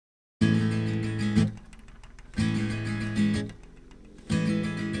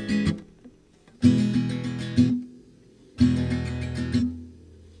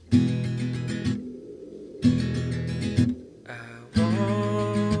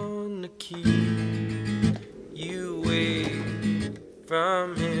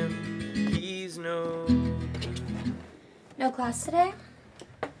class today?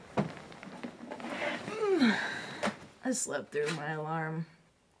 I slept through my alarm.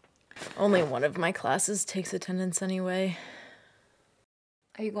 Only one of my classes takes attendance anyway.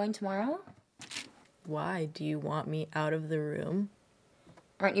 Are you going tomorrow? Why? Do you want me out of the room?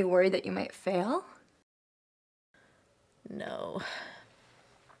 Aren't you worried that you might fail? No.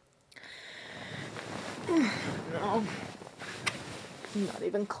 No. Not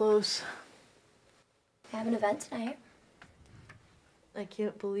even close. I have an event tonight. I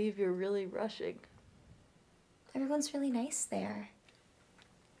can't believe you're really rushing. Everyone's really nice there.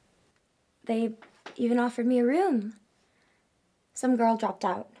 They even offered me a room. Some girl dropped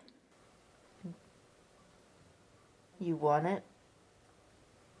out. You want it?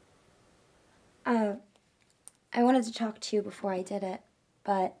 I wanted to talk to you before I did it,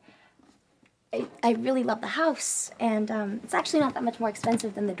 but I really love the house, and it's actually not that much more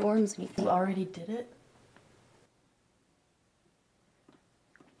expensive than the dorms when you think. You already did it?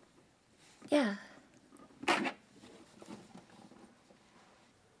 Yeah.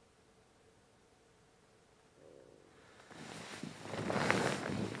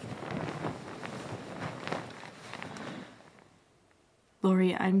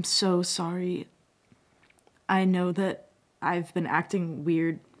 Laurie, I'm so sorry. I know that I've been acting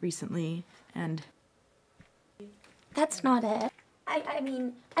weird recently, and... That's not it. I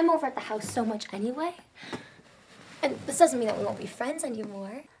mean, I'm over at the house so much anyway. And this doesn't mean that we won't be friends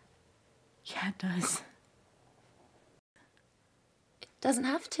anymore. Yeah, it does. It doesn't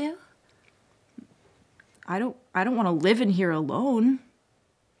have to. I don't want to live in here alone.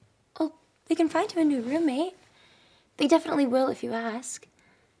 Well, we can find you a new roommate. They definitely will if you ask.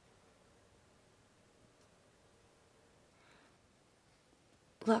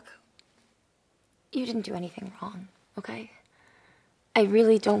 Look, you didn't do anything wrong, okay? I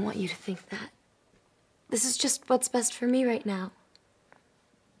really don't want you to think that. This is just what's best for me right now.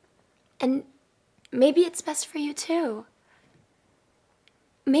 And maybe it's best for you too.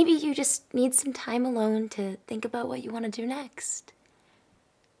 Maybe you just need some time alone to think about what you want to do next.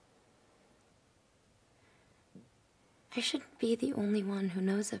 I shouldn't be the only one who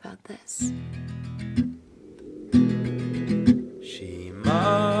knows about this. She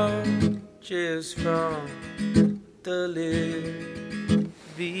marches from the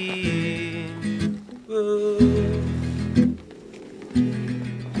living room.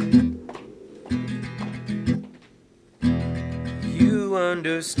 You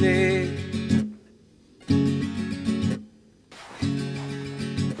understand,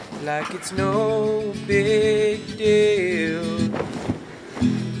 like it's no big deal.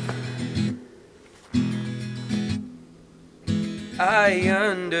 I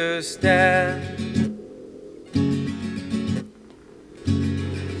understand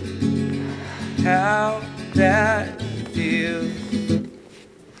how that feels.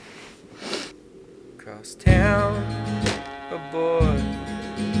 Cross town, a boy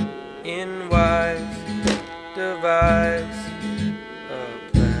in wise devise a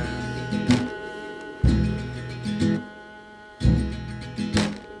plan.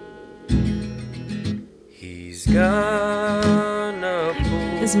 He's gonna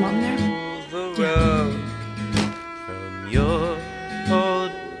pull Is Mom there? the rug from your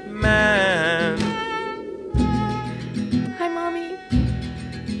old man. Hi, Mommy.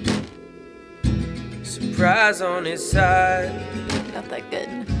 Surprise on his side. Not that good.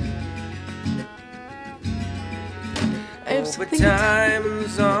 I have something to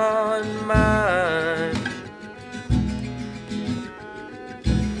Overtime's on mine.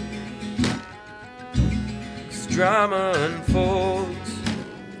 As drama unfolds,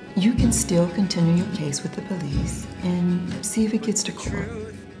 You can still continue your case with the police and see if it gets to court.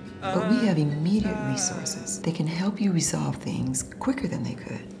 But we have immediate resources that can help you resolve things quicker than they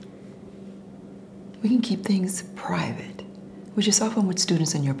could. We can keep things private, which is often what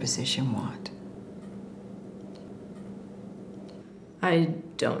students in your position want. I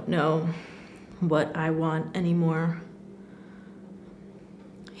don't know what I want anymore.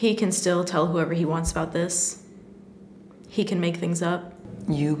 He can still tell whoever he wants about this. He can make things up.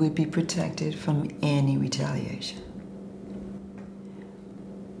 You would be protected from any retaliation.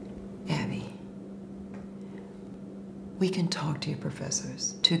 Abby, we can talk to your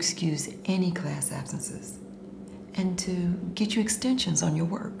professors to excuse any class absences and to get you extensions on your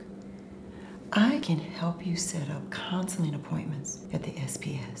work. I can help you set up counseling appointments at the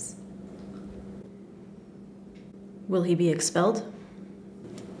SPS. Will he be expelled?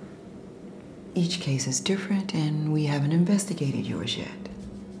 Each case is different, and we haven't investigated yours yet.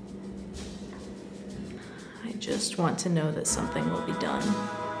 I just want to know that something will be done.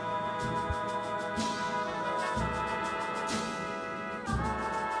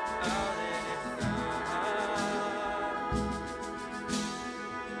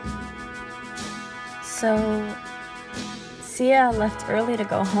 So, Sia left early to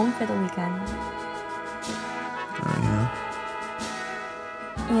go home for the weekend. Oh, yeah?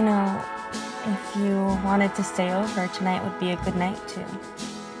 You know, if you wanted to stay over, tonight would be a good night, too.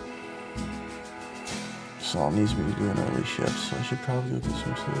 Saul needs me to do an early shift, so I should probably go get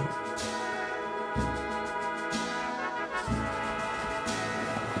some sleep.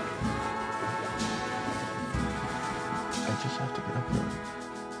 I just have to get up early.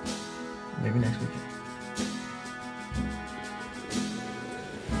 Maybe next weekend.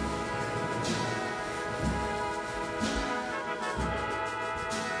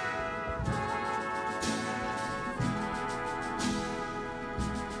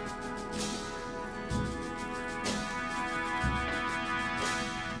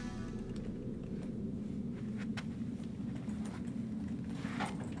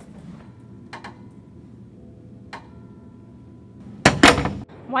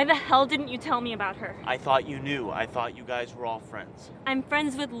 Why the hell didn't you tell me about her? I thought you knew. I thought you guys were all friends. I'm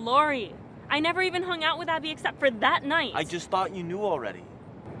friends with Laurie. I never even hung out with Abby except for that night. I just thought you knew already.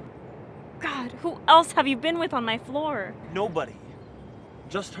 God, who else have you been with on my floor? Nobody.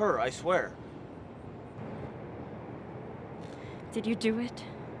 Just her, I swear. Did you do it?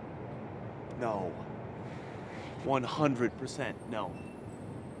 No. 100% no.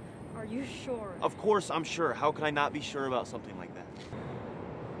 Are you sure? Of course I'm sure. How could I not be sure about something like that?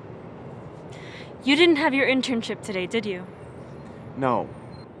 You didn't have your internship today, did you? No.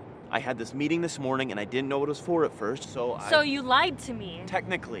 I had this meeting this morning and I didn't know what it was for at first, so So you lied to me.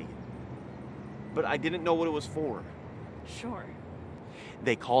 Technically. But I didn't know what it was for. Sure.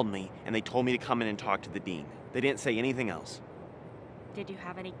 They called me and they told me to come in and talk to the dean. They didn't say anything else. Did you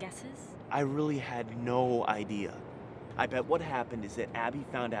have any guesses? I really had no idea. I bet what happened is that Abby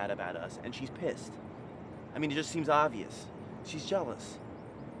found out about us and she's pissed. I mean, it just seems obvious. She's jealous.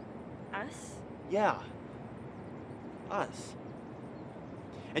 Us? Yeah. Us.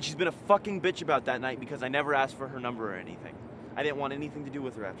 And she's been a fucking bitch about that night because I never asked for her number or anything. I didn't want anything to do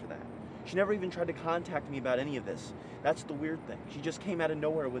with her after that. She never even tried to contact me about any of this. That's the weird thing. She just came out of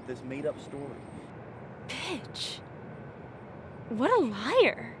nowhere with this made-up story. Bitch. What a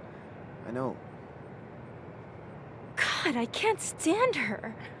liar. I know. God, I can't stand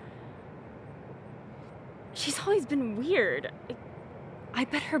her. She's always been weird. I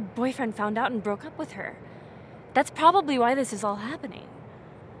bet her boyfriend found out and broke up with her. That's probably why this is all happening.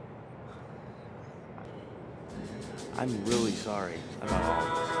 I'm really sorry about all of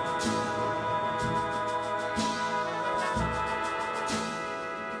this.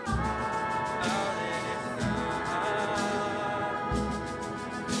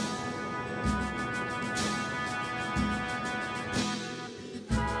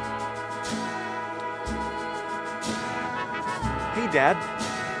 Hey, Dad.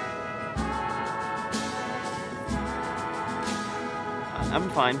 I'm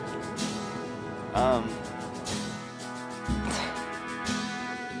fine.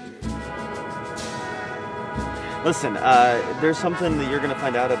 Listen, there's something that you're gonna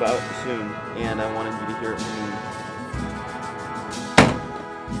find out about soon, and I wanted you to hear it from me.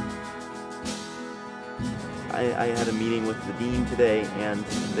 I had a meeting with the dean today, and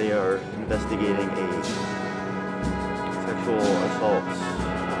they are investigating a sexual assault